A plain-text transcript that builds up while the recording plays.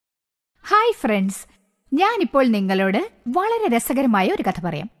Hi friends, ഞാനിപ്പോൾ നിങ്ങളോട് വളരെ രസകരമായ ഒരു കഥ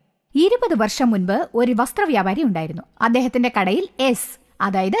പറയാം. 20 വർഷം മുൻപ് ഒരു വസ്ത്രവ്യാപാരി ഉണ്ടായിരുന്നു. അദ്ദേഹത്തിന്റെ കടയിൽ എസ്,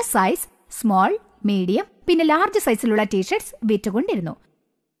 അതായത് സൈസ്, സ്മോൾ, മീഡിയം, പിന്നെ ലാർജ് സൈസിലുള്ള ടീഷർട്ട്സ് വിറ്റുകൊണ്ടിരുന്നു.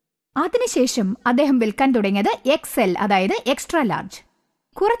 അതിനുശേഷം അദ്ദേഹം വിൽക്കാൻ തുടങ്ങിയത് XL, അതായത് എക്സ്ട്രാ ലാർജ്.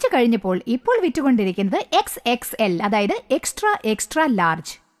 കുറച്ചു കഴിഞ്ഞപ്പോൾ ഇപ്പോൾ വിറ്റുകൊണ്ടിരിക്കുന്നത് XXL, അതായത് എക്സ്ട്രാ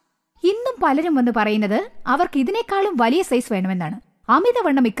ലാർജ്. ഇന്നും പലരും വന്ന് പറയുന്നത് അവർക്ക് ഇതിനേക്കാളും വലിയ സൈസ് വേണമെന്നാണ്.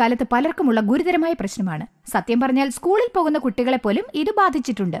 അമിതവണ്ണം ഇക്കാലത്ത് പലർക്കുമുള്ള ഗുരുതരമായ പ്രശ്നമാണ്. സത്യം പറഞ്ഞാൽ സ്കൂളിൽ പോകുന്ന കുട്ടികളെ പോലും ഇത്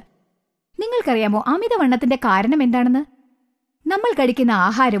ബാധിച്ചിട്ടുണ്ട്. നിങ്ങൾക്കറിയാമോ അമിതവണ്ണത്തിന്റെ കാരണം എന്താണെന്ന്? നമ്മൾ കഴിക്കുന്ന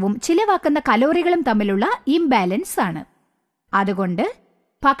ആഹാരവും ചിലവാക്കുന്ന കലോറികളും തമ്മിലുള്ള ഇംബാലൻസ് ആണ്. അതുകൊണ്ട്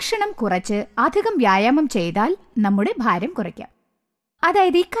ഭക്ഷണം കുറച്ച് അധികം വ്യായാമം ചെയ്താൽ നമ്മുടെ ഭാരം കുറയ്ക്കാം.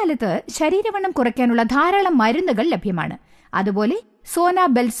 അതായത് ഇക്കാലത്ത് ശരീരവണ്ണം കുറയ്ക്കാനുള്ള ധാരാളം മരുന്നുകൾ ലഭ്യമാണ്. അതുപോലെ സോന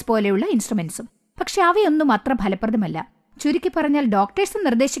ബെൽസ് പോലെയുള്ള ഇൻസ്ട്രുമെന്റ്സും. പക്ഷെ അവയൊന്നും അത്ര ഫലപ്രദമല്ല. ചുരുക്കി പറഞ്ഞാൽ ഡോക്ടേഴ്സും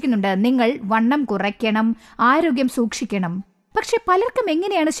നിർദ്ദേശിക്കുന്നുണ്ട് നിങ്ങൾ വണ്ണം കുറയ്ക്കണം, ആരോഗ്യം സൂക്ഷിക്കണം. പക്ഷെ പലർക്കും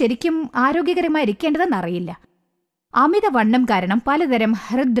എങ്ങനെയാണ് ശരിക്കും ആരോഗ്യകരമായിരിക്കേണ്ടതെന്ന് അറിയില്ല. അമിതവണ്ണം കാരണം പലതരം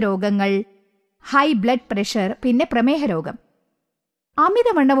ഹൃദ്രോഗങ്ങൾ, ഹൈ ബ്ലഡ് പ്രഷർ, പിന്നെ പ്രമേഹ രോഗം.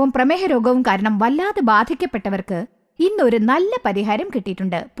 അമിതവണ്ണവും പ്രമേഹ രോഗവും കാരണം വല്ലാതെ ബാധിക്കപ്പെട്ടവർക്ക് ഇന്നൊരു നല്ല പരിഹാരം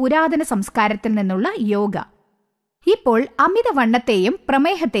കിട്ടിയിട്ടുണ്ട്: പുരാതന സംസ്കാരത്തിൽ നിന്നുള്ള യോഗ. ഇപ്പോൾ അമിതവണ്ണത്തെയും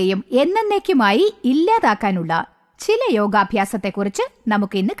പ്രമേഹത്തെയും എന്നേക്കുമായി ഇല്ലാതാക്കാനുള്ള ചില യോഗാഭ്യാസത്തെക്കുറിച്ച്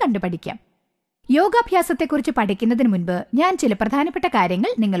നമുക്ക് ഇന്ന് കണ്ടുപഠിക്കാം. യോഗാഭ്യാസത്തെക്കുറിച്ച് പഠിക്കുന്നതിന് മുൻപ് ഞാൻ ചില പ്രധാനപ്പെട്ട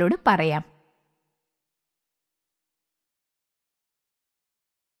കാര്യങ്ങൾ നിങ്ങളോട് പറയാം.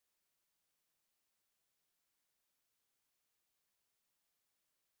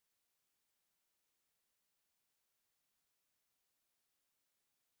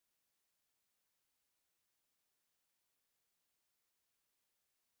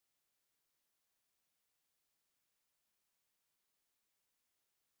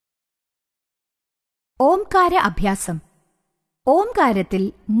 ഓംകാര അഭ്യാസം. ഓംകാരത്തിൽ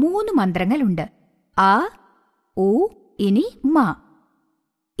 3 മന്ത്രങ്ങളുണ്ട്: ആ, ഉ, ഇനി മ.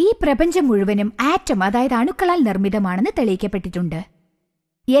 ഈ പ്രപഞ്ചം മുഴുവനും ആറ്റം, അതായത് അണുക്കളാൽ നിർമ്മിതമാണെന്ന് തെളിയിക്കപ്പെട്ടിട്ടുണ്ട്.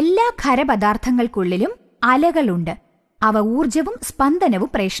 എല്ലാ ഖരപദാർത്ഥങ്ങൾക്കുള്ളിലും അലകളുണ്ട്. അവ ഊർജവും സ്പന്ദനവും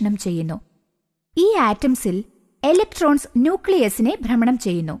പ്രേഷണം ചെയ്യുന്നു. ഈ ആറ്റംസിൽ ഇലക്ട്രോൺസ് ന്യൂക്ലിയസിനെ ഭ്രമണം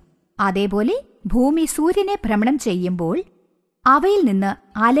ചെയ്യുന്നു. അതേപോലെ ഭൂമി സൂര്യനെ ഭ്രമണം ചെയ്യുമ്പോൾ അവയിൽ നിന്ന്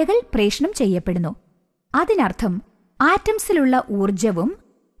അലകൾ പ്രേഷണം ചെയ്യപ്പെടുന്നു. അതിനർത്ഥം ആറ്റംസിലുള്ള ഊർജവും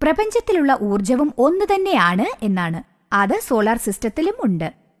പ്രപഞ്ചത്തിലുള്ള ഊർജവും ഒന്നുതന്നെയാണ് എന്നാണ്. അത് സോളാർ സിസ്റ്റത്തിലും ഉണ്ട്.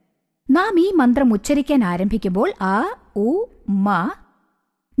 നാം ഈ മന്ത്രം ഉച്ചരിക്കാൻ ആരംഭിക്കുമ്പോൾ ആ, ഉ, മ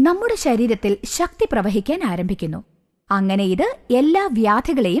നമ്മുടെ ശരീരത്തിൽ ശക്തി പ്രവഹിക്കാൻ ആരംഭിക്കുന്നു. അങ്ങനെ ഇത് എല്ലാ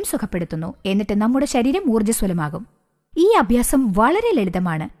വ്യാധികളെയും സുഖപ്പെടുത്തുന്നു. എന്നിട്ട് നമ്മുടെ ശരീരം ഊർജ്ജസ്വലമാകും. ഈ അഭ്യാസം വളരെ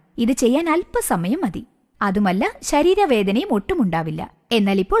ലളിതമാണ്. ഇത് ചെയ്യാൻ അല്പസമയം മതി. അതുമല്ല, ശരീരവേദനയും ഒട്ടുമുണ്ടാവില്ല.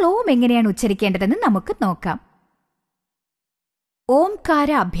 എന്നാൽ ഇപ്പോൾ ഓം എങ്ങനെയാണ് ഉച്ചരിക്കേണ്ടതെന്ന് നമുക്ക് നോക്കാം. ഓംകാര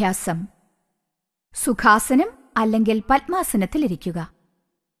അഭ്യാസം. സുഖാസനം അല്ലെങ്കിൽ പത്മാസനത്തിലിരിക്കുക.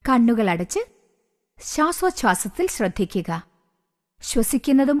 കണ്ണുകൾ അടച്ച് ശ്വാസോച്ഛ്വാസത്തിൽ ശ്രദ്ധിക്കുക.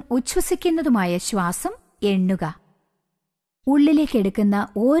 ശ്വസിക്കുന്നതും ഉച്ഛ്വസിക്കുന്നതുമായ ശ്വാസം എണ്ണുക. ഉള്ളിലേക്കെടുക്കുന്ന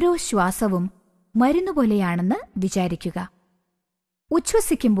ഓരോ ശ്വാസവും മരുന്നുപോലെയാണെന്ന് വിചാരിക്കുക.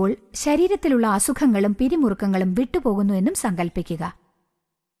 ഉച്ഛ്വസിക്കുമ്പോൾ ശരീരത്തിലുള്ള അസുഖങ്ങളും പിരിമുറുക്കങ്ങളും വിട്ടുപോകുന്നു എന്നും സങ്കൽപ്പിക്കുക.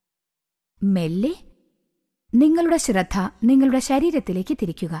 മെല്ലെ നിങ്ങളുടെ ശ്രദ്ധ നിങ്ങളുടെ ശരീരത്തിലേക്ക്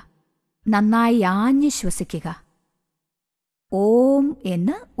തിരിക്കുക. നന്നായി ആഞ്ഞു ശ്വസിക്കുക. ഓം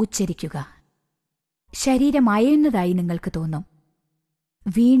എന്ന് ഉച്ചരിക്കുക. ശരീരം അയയുന്നതായി നിങ്ങൾക്ക് തോന്നും.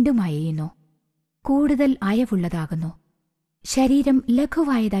 വീണ്ടും അയയുന്നു. കൂടുതൽ അയവുള്ളതാകുന്നു. ശരീരം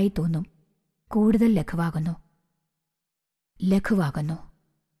ലഘുവായതായി തോന്നും. കൂടുതൽ ലഘുവാകുന്നു.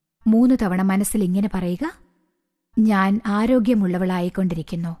 3 തവണ മനസ്സിൽ ഇങ്ങനെ പറയുക: ഞാൻ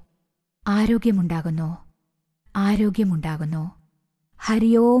ആരോഗ്യമുള്ളവളായിക്കൊണ്ടിരിക്കുന്നു. ആരോഗ്യമുണ്ടാകുന്നു. ആരോഗ്യമുണ്ടാകുന്നു.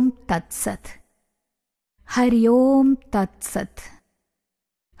 ഹരിയോം തത്സത്. ഹരിയോം തത്സത്.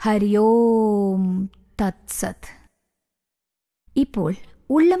 ഹരിയോം തത്സത്. ഇപ്പോൾ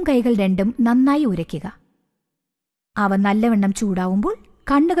ഉള്ളം കൈകൾ രണ്ടും നന്നായി ഉരയ്ക്കുക. അവ നല്ലവണ്ണം ചൂടാവുമ്പോൾ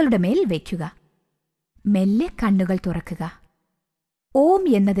കണ്ണുകളുടെ മേൽ വയ്ക്കുക. മെല്ലെ കണ്ണുകൾ തുറക്കുക. ഓം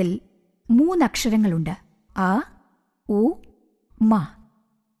എന്നതിൽ 3 അക്ഷരങ്ങളുണ്ട്: ആ, ഉ, മ.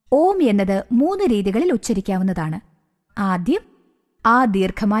 ഓം എന്നത് 3 രീതികളിൽ ഉച്ചരിക്കാവുന്നതാണ്. ആദ്യം ആ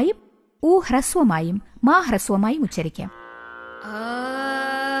ദീർഘമായും ഉ ഹ്രസ്വമായും മാ ഹ്രസ്വമായും ഉച്ചരിക്കാം.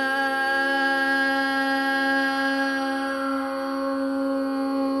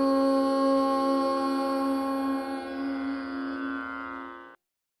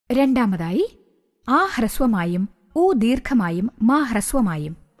 രണ്ടാമതായി ആ ഹ്രസ്വമായും ഉ ദീർഘമായും മാ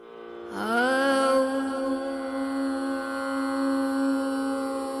ഹ്രസ്വമായും.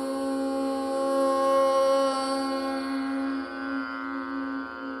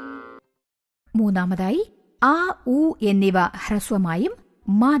 മൂന്നാമതായി ആ, ഉ എന്നിവ ഹ്രസ്വമായും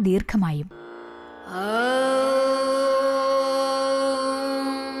മാ ദീർഘമായും.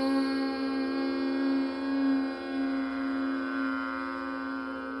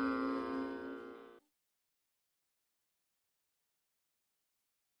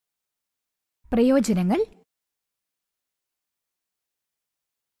 പ്രയോജനങ്ങൾ: